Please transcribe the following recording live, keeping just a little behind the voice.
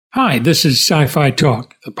Hi, this is Sci-Fi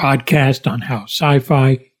Talk, the podcast on how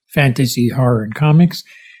sci-fi, fantasy, horror, and comics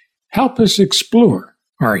help us explore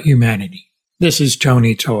our humanity. This is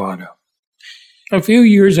Tony Tolato. A few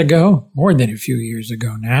years ago, more than a few years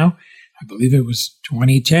ago now, I believe it was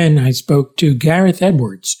 2010, I spoke to Gareth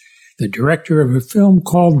Edwards, the director of a film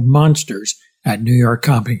called Monsters at New York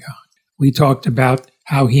Comic Con. We talked about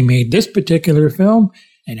how he made this particular film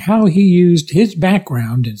and how he used his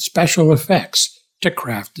background in special effects to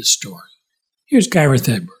craft the story. Here's Gareth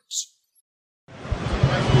Edwards.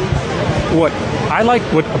 What I like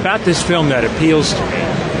about this film that appeals to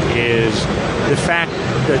me is the fact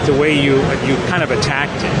that the way you kind of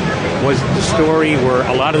attacked it was the story where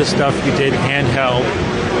a lot of the stuff you did handheld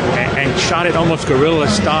and shot it almost guerrilla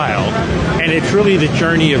style, and it's really the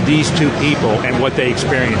journey of these two people and what they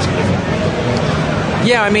experience in the film.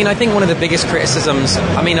 Yeah, I mean, I think one of the biggest criticisms,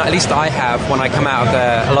 at least I have when I come out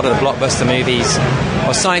of a lot of the blockbuster movies,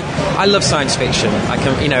 or I love science fiction.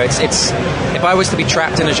 It's if I was to be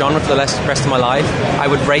trapped in a genre for the rest of my life, I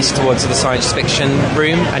would race towards the science fiction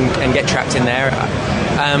room and get trapped in there.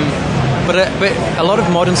 But a lot of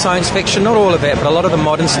modern science fiction, not all of it, but a lot of the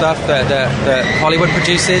modern stuff that Hollywood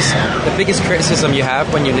produces, the biggest criticism you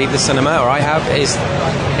have when you leave the cinema, or I have, is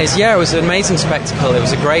it was an amazing spectacle. It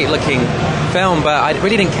was a great looking film, but I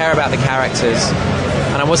really didn't care about the characters,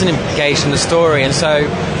 and I wasn't engaged in the story. And so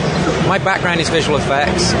my background is visual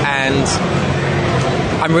effects, and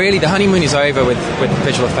the honeymoon is over with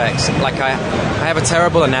visual effects. Like I have a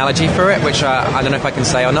terrible analogy for it, which I don't know if I can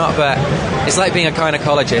say or not, but it's like being a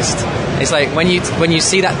gynecologist. It's like when you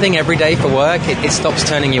see that thing every day for work, it stops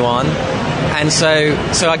turning you on. And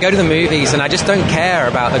so I go to the movies and I just don't care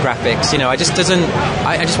about the graphics. I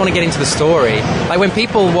just want to get into the story. Like when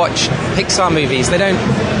people watch Pixar movies,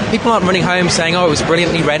 people aren't running home saying, oh, it was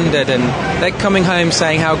brilliantly rendered, and they're coming home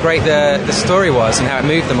saying how great the story was and how it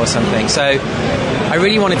moved them or something. So I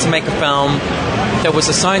really wanted to make a film that was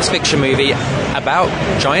a science fiction movie about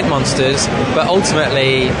giant monsters, but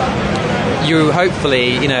ultimately you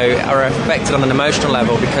hopefully, are affected on an emotional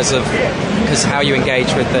level because how you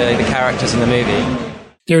engage with the characters in the movie.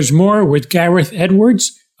 There's more with Gareth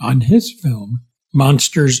Edwards on his film,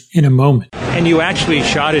 Monsters in a Moment. And you actually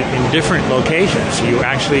shot it in different locations. You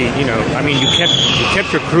actually, you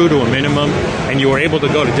kept your crew to a minimum, and you were able to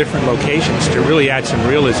go to different locations to really add some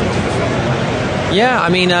realism to the film. Yeah,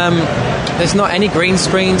 there's not any green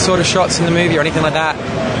screen sort of shots in the movie or anything like that.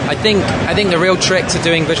 I think the real trick to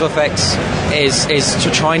doing visual effects is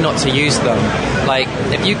to try not to use them. Like,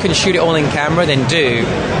 if you can shoot it all in camera, then do.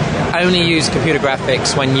 Only use computer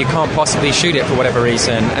graphics when you can't possibly shoot it for whatever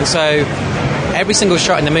reason. And so every single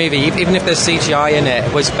shot in the movie, even if there's CGI in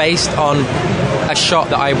it, was based on a shot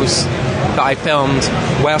that I filmed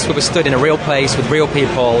whilst we were stood in a real place with real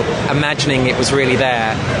people, imagining it was really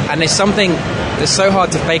there. And there's something that's so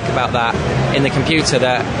hard to fake about that in the computer,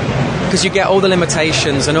 because you get all the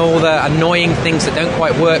limitations and all the annoying things that don't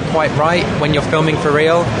quite work quite right when you're filming for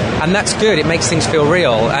real. And that's good. It makes things feel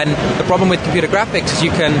real. And the problem with computer graphics is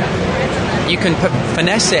you can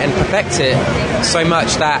finesse it and perfect it so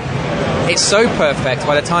much that it's so perfect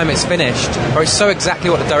by the time it's finished, or it's so exactly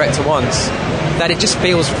what the director wants, that it just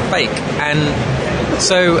feels fake. And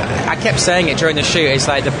so I kept saying it during the shoot, it's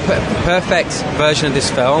like the perfect version of this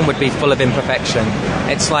film would be full of imperfection.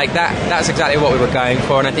 It's like that's exactly what we were going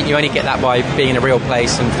for, and I think you only get that by being in a real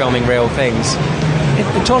place and filming real things.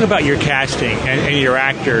 And talk about your casting and your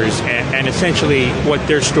actors and essentially what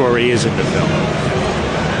their story is in the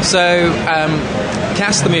film. So,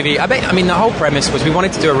 cast the movie. The whole premise was we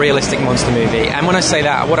wanted to do a realistic monster movie, and when I say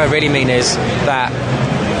that, what I really mean is that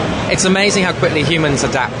it's amazing how quickly humans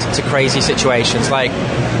adapt to crazy situations. Like,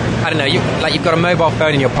 I don't know, you've got a mobile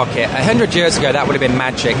phone in your pocket. 100 years ago, that would have been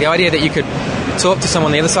magic. The idea that you could talk to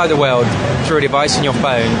someone on the other side of the world through a device on your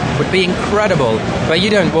phone would be incredible. But we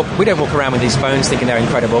don't walk around with these phones thinking they're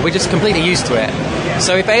incredible. We're just completely used to it.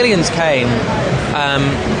 So if aliens came,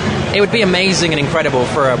 it would be amazing and incredible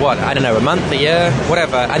for a month, a year,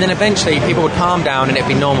 whatever. And then eventually people would calm down and it'd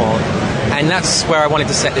be normal. And that's where I wanted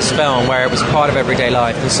to set this film, where it was part of everyday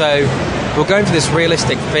life. And so we're going for this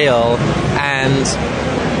realistic feel. And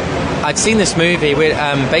I'd seen this movie with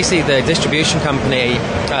basically the distribution company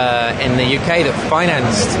in the UK that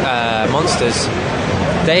financed Monsters.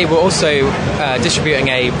 They were also distributing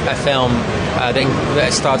a film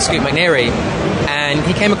that starred Scoot McNairy, and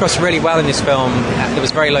he came across really well in this film. It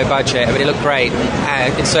was very low budget, but it looked great.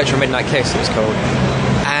 In Search for a Midnight Kiss, it was called.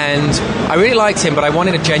 And I really liked him, but I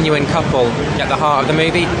wanted a genuine couple at the heart of the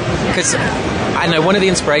movie, because I know one of the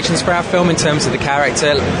inspirations for our film in terms of the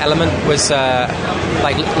character element was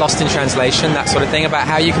like Lost in Translation, that sort of thing, about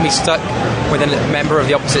how you can be stuck with a member of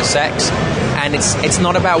the opposite sex, and it's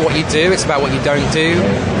not about what you do, it's about what you don't do,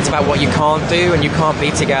 it's about what you can't do, and you can't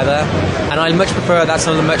be together. And I much prefer that's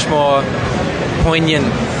a much more poignant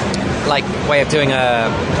like way of doing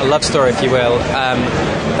a love story, if you will,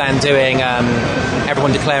 than doing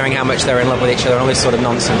everyone declaring how much they're in love with each other and all this sort of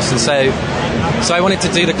nonsense. And so I wanted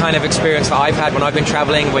to do the kind of experience that I've had when I've been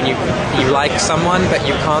traveling, when you like someone but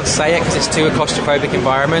you can't say it because it's too a claustrophobic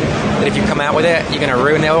environment, that if you come out with it you're going to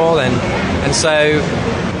ruin it all. And so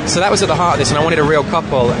that was at the heart of this, and I wanted a real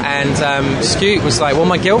couple. And Scoot was like, well,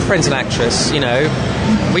 my girlfriend's an actress, you know,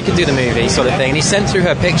 we could do the movie sort of thing. And he sent through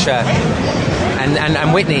her picture.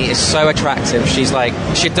 And Whitney is so attractive. She's like,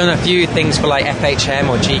 she'd done a few things for like FHM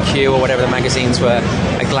or GQ or whatever the magazines were,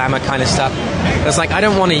 like glamour kind of stuff. I was like, I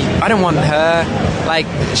don't want her. Like,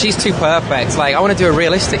 she's too perfect. Like, I want to do a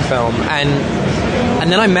realistic film.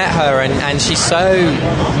 And then I met her, and she's so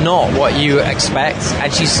not what you expect.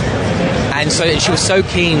 And so she was so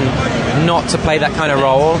keen not to play that kind of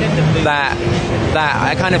role that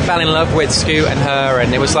I kind of fell in love with Scoot and her.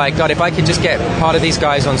 And it was like, God, if I could just get part of these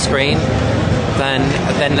guys on screen,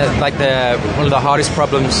 then like one of the hardest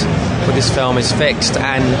problems with this film is fixed.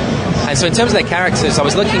 And so in terms of their characters, I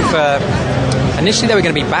was looking for, initially they were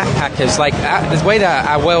going to be backpackers. Like the way that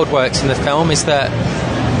our world works in the film is that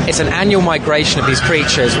it's an annual migration of these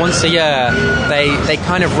creatures. Once a year, they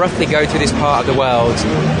kind of roughly go through this part of the world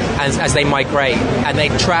as they migrate, and they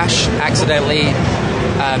trash accidentally.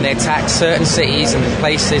 They attack certain cities and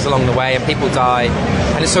places along the way, and people die.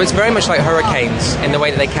 And so it's very much like hurricanes in the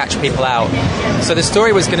way that they catch people out. So the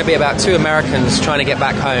story was going to be about two Americans trying to get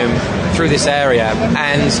back home through this area.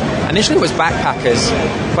 And initially it was backpackers.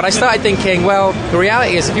 But I started thinking, well, the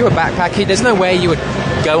reality is if you were a backpacker, there's no way you would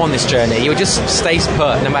go on this journey. You would just stay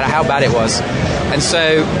put no matter how bad it was. And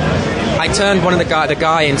so I turned one of the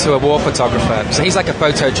guy into a war photographer. So he's like a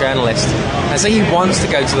photojournalist. And so he wants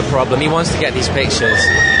to go to the problem. He wants to get these pictures.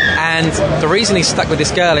 And the reason he's stuck with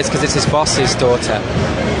this girl is because it's his boss's daughter.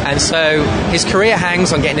 And so his career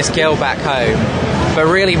hangs on getting this girl back home. But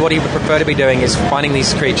really what he would prefer to be doing is finding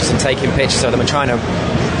these creatures and taking pictures of them and trying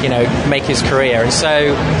to, you know, make his career. And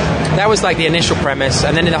so that was like the initial premise.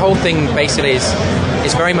 And then the whole thing basically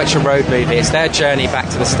is very much a road movie. It's their journey back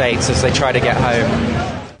to the States as they try to get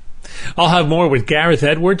home. I'll have more with Gareth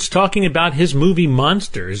Edwards talking about his movie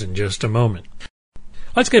Monsters in just a moment.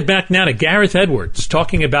 Let's get back now to Gareth Edwards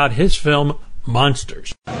talking about his film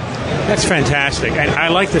Monsters. That's fantastic, and I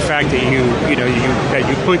like the fact that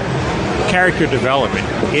you put character development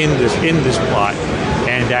in this plot,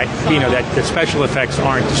 and that that the special effects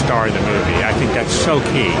aren't the star of the movie. I think that's so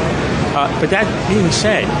key. But that being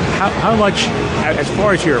said, how much, as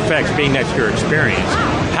far as your effects, being that's your experience,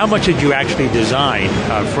 how much did you actually design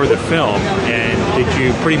for the film, and did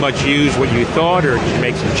you pretty much use what you thought, or did you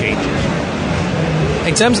make some changes?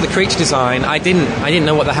 In terms of the creature design, I didn't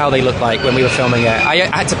know what the hell they looked like when we were filming it. I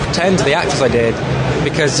had to pretend to the actors I did,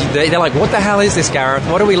 because they're like, what the hell is this, Gareth?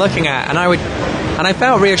 What are we looking at? And I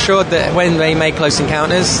felt reassured that when they made Close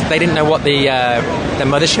Encounters, they didn't know what the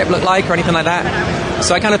mothership looked like or anything like that.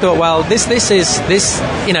 So I kind of thought, well, this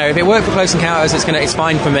if it worked for Close Encounters, it's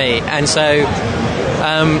fine for me. And so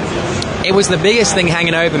it was the biggest thing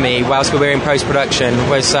hanging over me whilst we were in post-production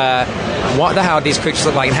was what the hell do these creatures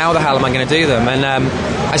look like, and how the hell am I going to do them? And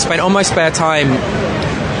I spent all my spare time,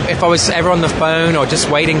 if I was ever on the phone or just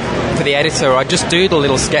waiting for the editor, I'd just doodle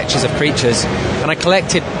little sketches of creatures, and I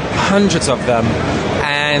collected hundreds of them.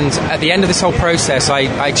 And at the end of this whole process,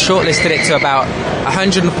 I shortlisted it to about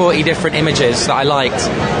 140 different images that I liked,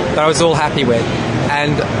 that I was all happy with.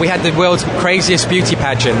 And we had the world's craziest beauty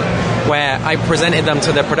pageant where I presented them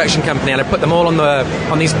to the production company, and I put them all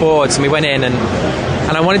on these boards, and we went in, and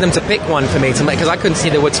I wanted them to pick one for me to make, because I couldn't see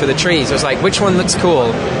the woods for the trees. It was like, which one looks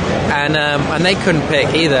cool? And they couldn't pick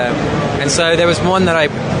either. And so there was one that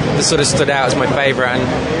sort of stood out as my favorite,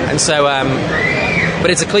 and so but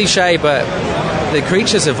it's a cliche, but the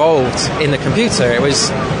creatures evolved in the computer. It was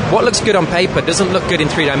what looks good on paper doesn't look good in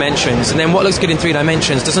 3 dimensions, and then what looks good in 3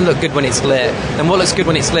 dimensions doesn't look good when it's lit, then what looks good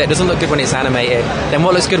when it's lit doesn't look good when it's animated, then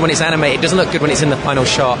what looks good when it's animated doesn't look good when it's in the final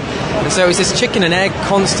shot. And so it was this chicken and egg,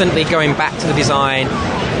 constantly going back to the design,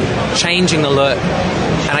 changing the look.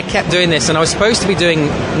 And I kept doing this, and I was supposed to be doing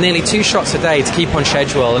nearly 2 shots a day to keep on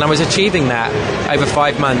schedule, and I was achieving that over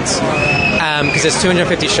 5 months, because there's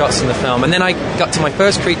 250 shots in the film. And then I got to my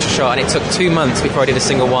first creature shot, and it took 2 months before I did a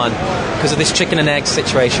single one, because of this chicken and egg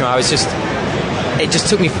situation. It just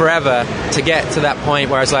took me forever to get to that point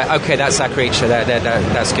where I was like, okay, that's that creature,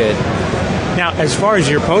 that's good. Now, as far as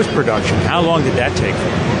your post-production, how long did that take?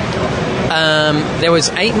 There was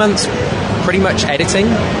 8 months pretty much editing,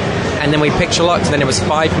 and then we picture locked, and then it was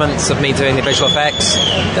 5 months of me doing the visual effects.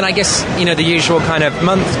 Then I guess, the usual kind of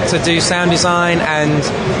month to do sound design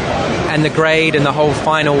and the grade and the whole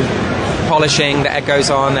final polishing that goes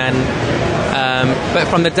on. And but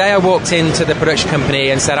from the day I walked into the production company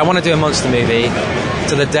and said, I want to do a monster movie,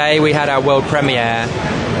 to the day we had our world premiere,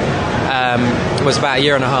 was about a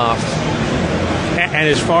year and a half. And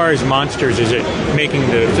as far as Monsters, is it making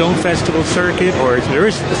the film festival circuit, or there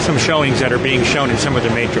is some showings that are being shown in some of the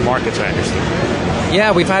major markets, I understand?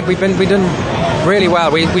 Yeah, we've done really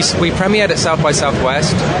well. We premiered at South by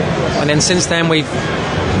Southwest, and then since then we've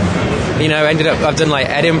I've done like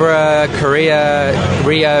Edinburgh, Korea,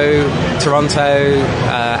 Rio, Toronto,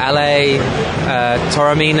 LA,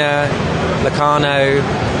 Taormina, Locarno,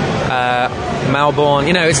 Melbourne.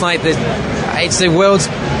 It's like it's the world's.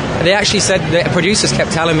 They actually said, the producers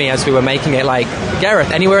kept telling me as we were making it, like,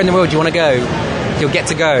 Gareth, anywhere in the world you want to go, you'll get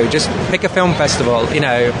to go. Just pick a film festival,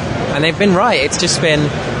 And they've been right. It's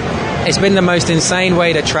been the most insane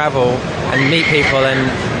way to travel and meet people,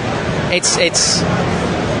 and it's a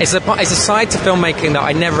side to filmmaking that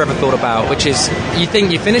I never ever thought about, which is you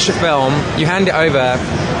think you finish a film, you hand it over,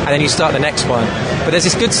 and then you start the next one. But there's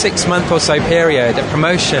this good 6 month or so period of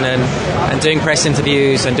promotion and doing press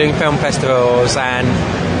interviews and doing film festivals, and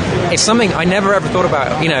it's something I never ever thought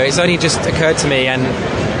about. It's only just occurred to me, and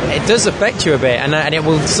it does affect you a bit, and it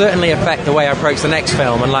will certainly affect the way I approach the next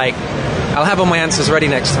film. And I'll have all my answers ready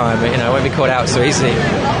next time, but I won't be caught out so easy.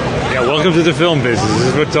 Yeah, welcome to the film business. This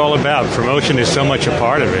is what it's all about. Promotion is so much a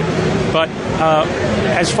part of it. But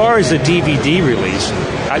as far as the DVD release,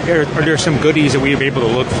 are there some goodies that we'll be able to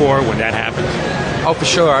look for when that happens? Oh, for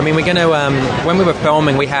sure. I mean, we're going to, when we were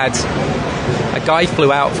filming, we had a guy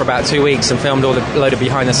flew out for about 2 weeks and filmed all the load of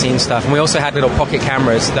behind-the-scenes stuff. And we also had little pocket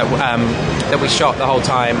cameras that we shot the whole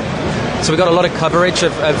time. So we got a lot of coverage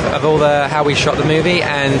of all how we shot the movie,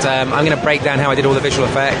 and I'm going to break down how I did all the visual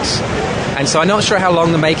effects. And so I'm not sure how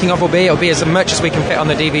long the making of will be. It'll be as much as we can fit on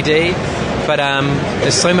the DVD. But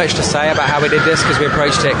there's so much to say about how we did this, because we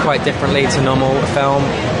approached it quite differently to normal film.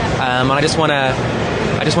 And I just want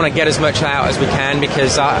to get as much out as we can,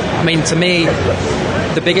 because to me,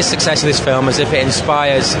 the biggest success of this film is if it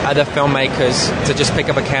inspires other filmmakers to just pick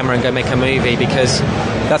up a camera and go make a movie, because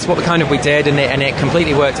that's what we did, and it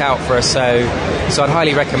completely worked out for us. So I'd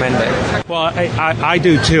highly recommend it. Well, I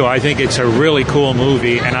do too. I think it's a really cool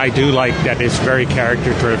movie, and I do like that it's very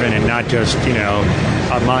character driven and not just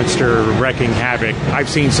a monster wrecking havoc. I've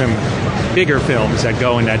seen some bigger films that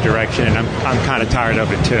go in that direction, and I'm kind of tired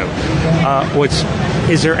of it too.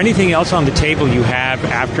 Is there anything else on the table you have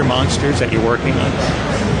after Monsters that you're working on?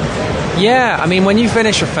 Yeah, I mean, when you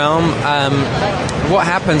finish a film, what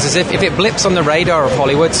happens is if it blips on the radar of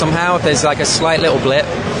Hollywood somehow, if there's like a slight little blip,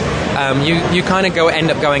 you kind of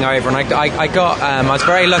end up going over. And I was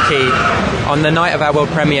very lucky. On the night of our world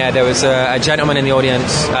premiere, there was a gentleman in the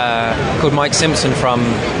audience called Mike Simpson from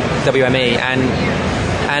WME,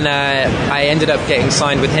 and I ended up getting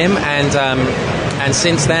signed with him, and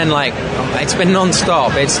since then, it's been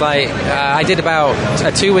non-stop. It's I did about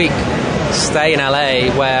a 2-week stay in LA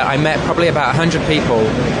where I met probably about 100 people,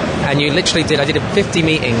 and I did 50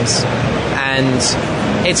 meetings,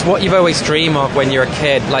 and it's what you've always dreamed of when you're a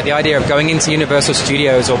kid, like the idea of going into Universal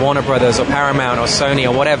Studios or Warner Brothers or Paramount or Sony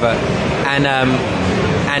or whatever,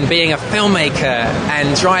 and being a filmmaker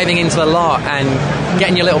and driving into the lot and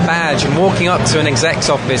getting your little badge and walking up to an exec's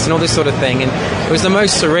office and all this sort of thing. And it was the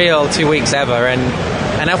most surreal 2 weeks ever.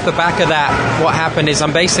 And off the back of that, what happened is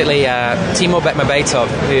I'm basically Timur Bekmambetov,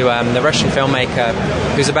 who the Russian filmmaker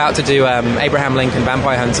who's about to do Abraham Lincoln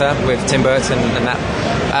Vampire Hunter with Tim Burton and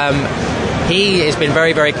that. He has been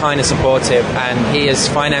very, very kind and supportive, and he is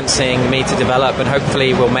financing me to develop, and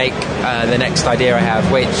hopefully will make the next idea I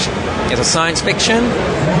have, which is a science fiction.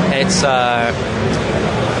 It's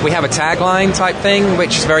we have a tagline type thing,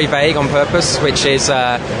 which is very vague on purpose, which is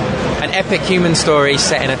an epic human story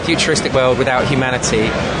set in a futuristic world without humanity,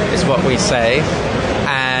 is what we say.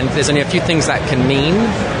 And there's only a few things that can mean.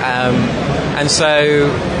 And so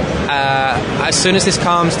as soon as this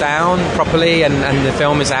calms down properly and the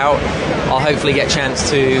film is out, I'll hopefully get a chance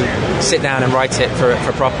to sit down and write it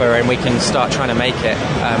for proper, and we can start trying to make it.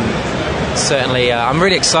 Certainly, I'm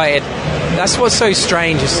really excited. That's what's so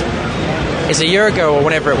strange is a year ago or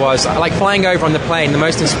whenever it was, like flying over on the plane, the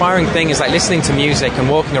most inspiring thing is like listening to music and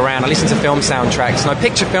walking around. I listen to film soundtracks, and I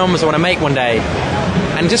picture films I want to make one day.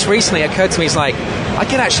 And just recently it occurred to me, it's like, I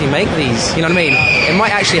could actually make these, you know what I mean? It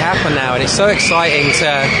might actually happen now, and it's so exciting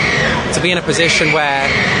to be in a position where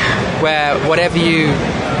whatever you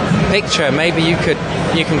picture, maybe you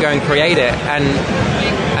can go and create it.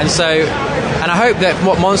 And so I hope that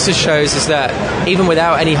what Monsters shows is that even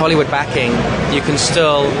without any Hollywood backing, you can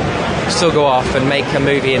still go off and make a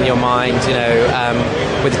movie in your mind,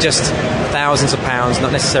 with just thousands of pounds,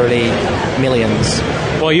 not necessarily millions.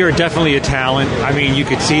 Well, you're definitely a talent. I mean, you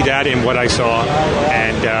could see that in what I saw,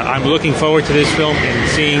 and I'm looking forward to this film and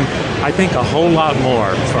seeing, I think, a whole lot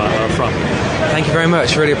more from you. Thank you very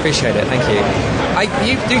much. Really appreciate it. Thank you.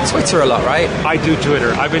 You do Twitter a lot, right? I do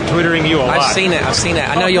Twitter. I've been Twittering you a lot. I've seen it.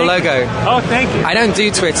 I know your logo. Oh, thank you. I don't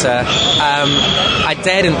do Twitter. I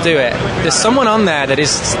daren't do it. There's someone on there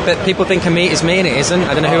that people think is me, and it isn't.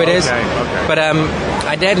 I don't know who it is. Okay. But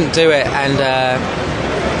I daren't do it, and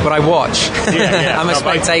but I watch. Yeah. I'm a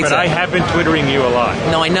spectator. But I have been Twittering you a lot.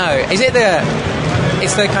 No, I know. Is it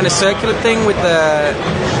it's the kind of circular thing with the...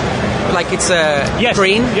 Like it's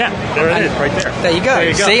green? Yeah, there it is, right there. There you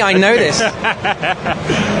go. See, I know this.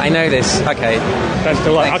 I know this. Okay. Best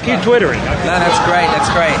of luck. I'll keep Twittering. No, that's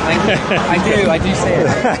great. Thank you. I do see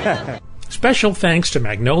it. Special thanks to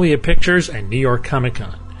Magnolia Pictures and New York Comic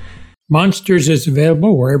Con. Monsters is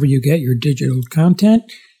available wherever you get your digital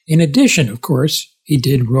content. In addition, of course, he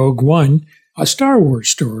did Rogue One, a Star Wars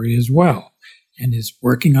story as well, and is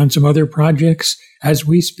working on some other projects as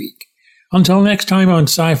we speak. Until next time on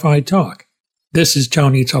Sci-Fi Talk, this is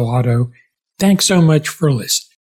Tony Tolato. Thanks so much for listening.